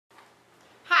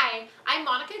Hi, I'm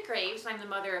Monica Graves and I'm the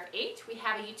mother of 8. We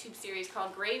have a YouTube series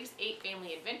called Graves 8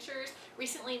 Family Adventures.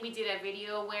 Recently we did a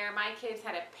video where my kids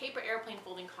had a paper airplane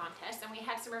folding contest and we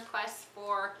had some requests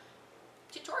for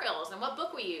tutorials and what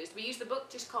book we used. We used the book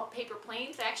just called Paper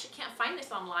Planes. I actually can't find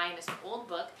this online. It's an old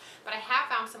book, but I have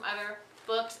found some other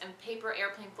books and paper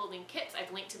airplane folding kits.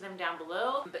 I've linked to them down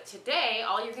below. But today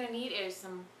all you're going to need is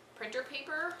some printer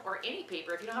paper or any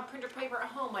paper. If you don't have printer paper at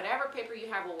home, whatever paper you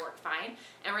have will work fine.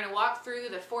 And we're going to walk through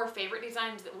the 4 favorite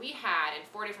designs that we had in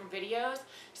 4 different videos.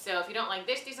 So if you don't like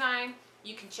this design,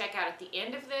 you can check out at the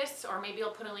end of this, or maybe I'll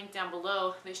put a link down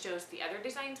below that shows the other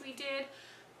designs we did.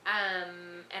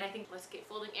 And I think let's get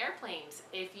folding airplanes.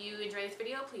 If you enjoy this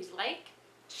video, please like,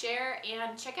 share,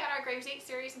 and check out our Graves 8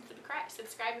 series and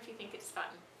subscribe if you think it's fun.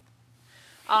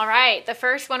 All right, the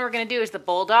first one we're going to do is the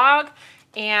Bulldog.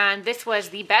 And this was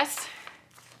the best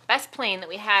plane that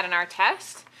we had in our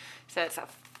test. So it's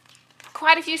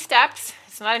quite a few steps.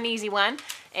 It's not an easy one.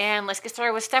 And let's get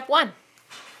started with step 1.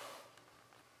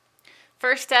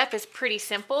 First step is pretty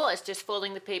simple. It's just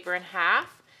folding the paper in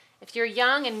half. If you're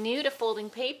young and new to folding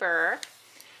paper,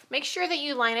 make sure that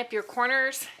you line up your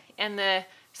corners and the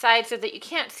sides so that you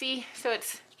can't see, so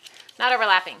it's not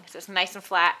overlapping. So it's nice and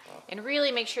flat. And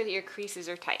really make sure that your creases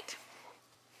are tight.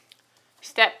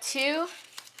 Step 2,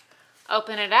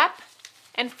 open it up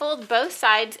and fold both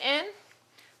sides in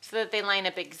so that they line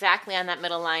up exactly on that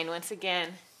middle line. Once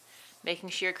again, making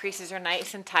sure your creases are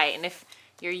nice and tight. And if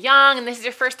you're young and this is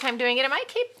your first time doing it, it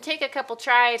might take a couple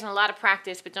tries and a lot of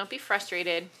practice, but don't be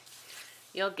frustrated.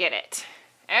 You'll get it.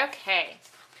 Okay,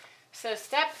 so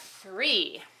step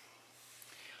 3.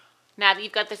 Now that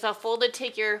you've got this all folded,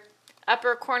 take your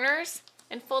upper corners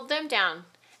and fold them down.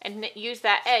 And use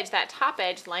that edge, that top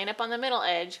edge, line up on the middle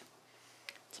edge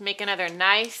to make another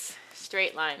nice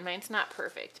straight line. Mine's not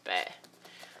perfect, but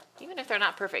even if they're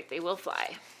not perfect, they will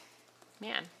fly.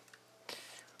 Man.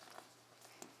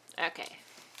 Okay.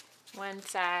 One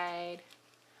side,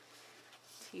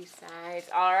 2 sides.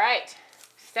 All right.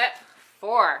 Step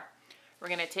 4. We're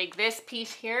going to take this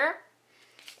piece here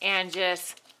and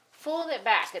just fold it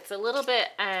back. It's a little bit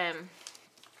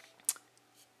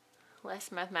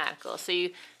less mathematical. So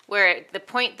where the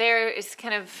point there is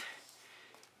kind of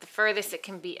the furthest it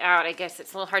can be out. I guess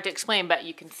it's a little hard to explain, but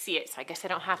you can see it. So I guess I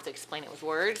don't have to explain it with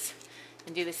words.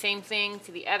 And do the same thing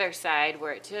to the other side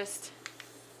where it just,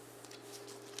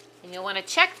 and you'll want to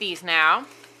check these now.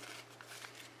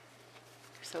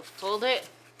 So fold it.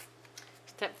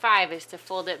 Step 5 is to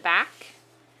fold it back.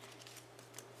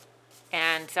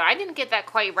 And so I didn't get that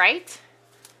quite right.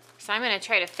 So I'm going to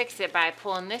try to fix it by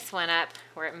pulling this one up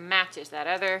where it matches that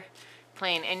other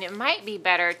plane. And it might be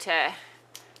better to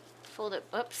fold it,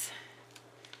 whoops,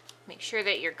 make sure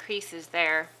that your crease is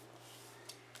there.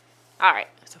 All right,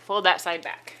 so fold that side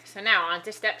back. So now on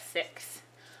to step 6.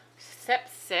 Step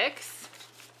 6,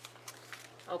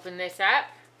 open this up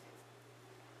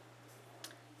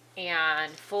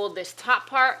and fold this top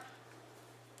part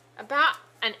about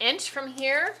an inch from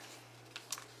here,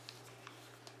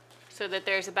 so that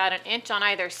there's about an inch on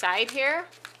either side here,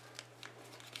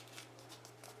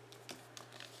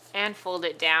 and fold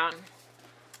it down,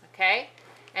 okay?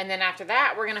 And then after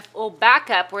that, we're gonna fold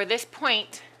back up where this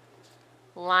point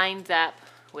lines up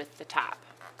with the top,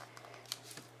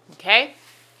 okay?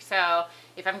 So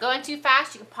if I'm going too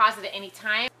fast, you can pause it at any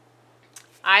time.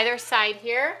 Either side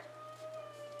here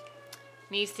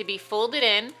needs to be folded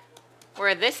in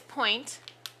where this point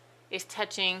is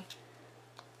touching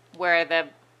where the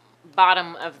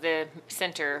bottom of the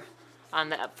center on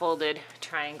the folded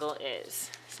triangle is.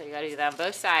 So you got to do that on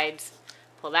both sides.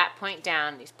 Pull that point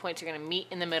down. These points are going to meet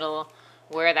in the middle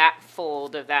where that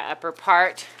fold of that upper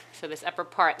part, so this upper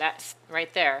part, that's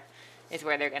right there, is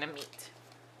where they're going to meet.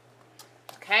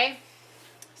 Okay?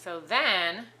 So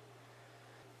then,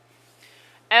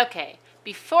 okay,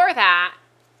 before that,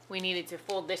 we needed to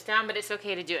fold this down, but it's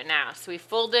okay to do it now. So we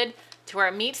folded to where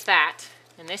it meets that,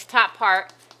 and this top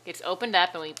part gets opened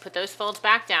up, and we put those folds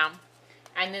back down,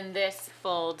 and then this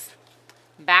folds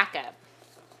back up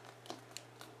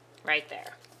right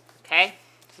there. Okay,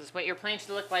 this is what your plane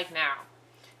should look like now.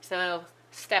 So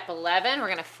step 11, we're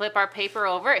going to flip our paper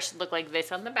over. It should look like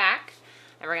this on the back,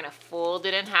 and we're going to fold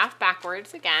it in half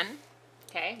backwards again.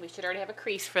 Okay, we should already have a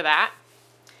crease for that.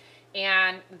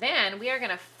 And then we are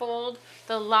going to fold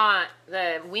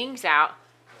the wings out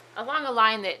along a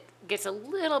line that gets a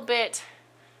little bit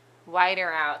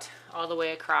wider out all the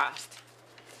way across.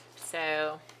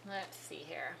 So let's see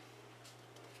here.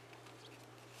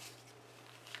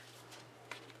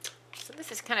 So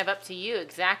this is kind of up to you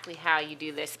exactly how you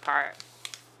do this part.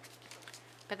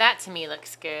 But that to me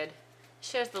looks good.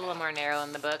 Shows a little more narrow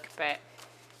in the book, but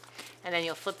And then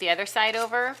you'll flip the other side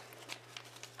over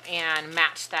and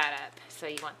match that up. So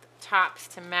you want the tops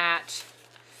to match,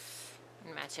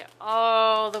 and match it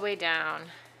all the way down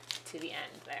to the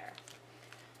end there.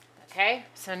 Okay,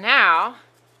 so now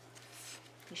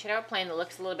you should have a plane that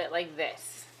looks a little bit like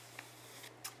this.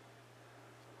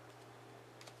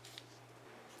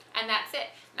 And that's it.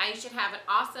 Now you should have an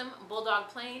awesome Bulldog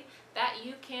plane that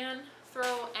you can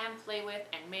throw and play with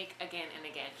and make again and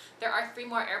again. There are 3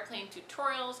 more airplane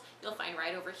tutorials you'll find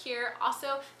right over here.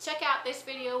 Also, check out this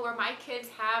video where my kids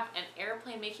have an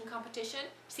airplane making competition.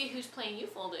 See whose plane you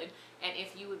folded and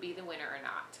if you would be the winner or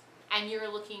not. And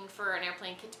you're looking for an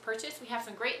airplane kit to purchase, we have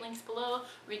some great links below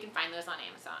where you can find those on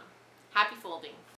Amazon. Happy folding!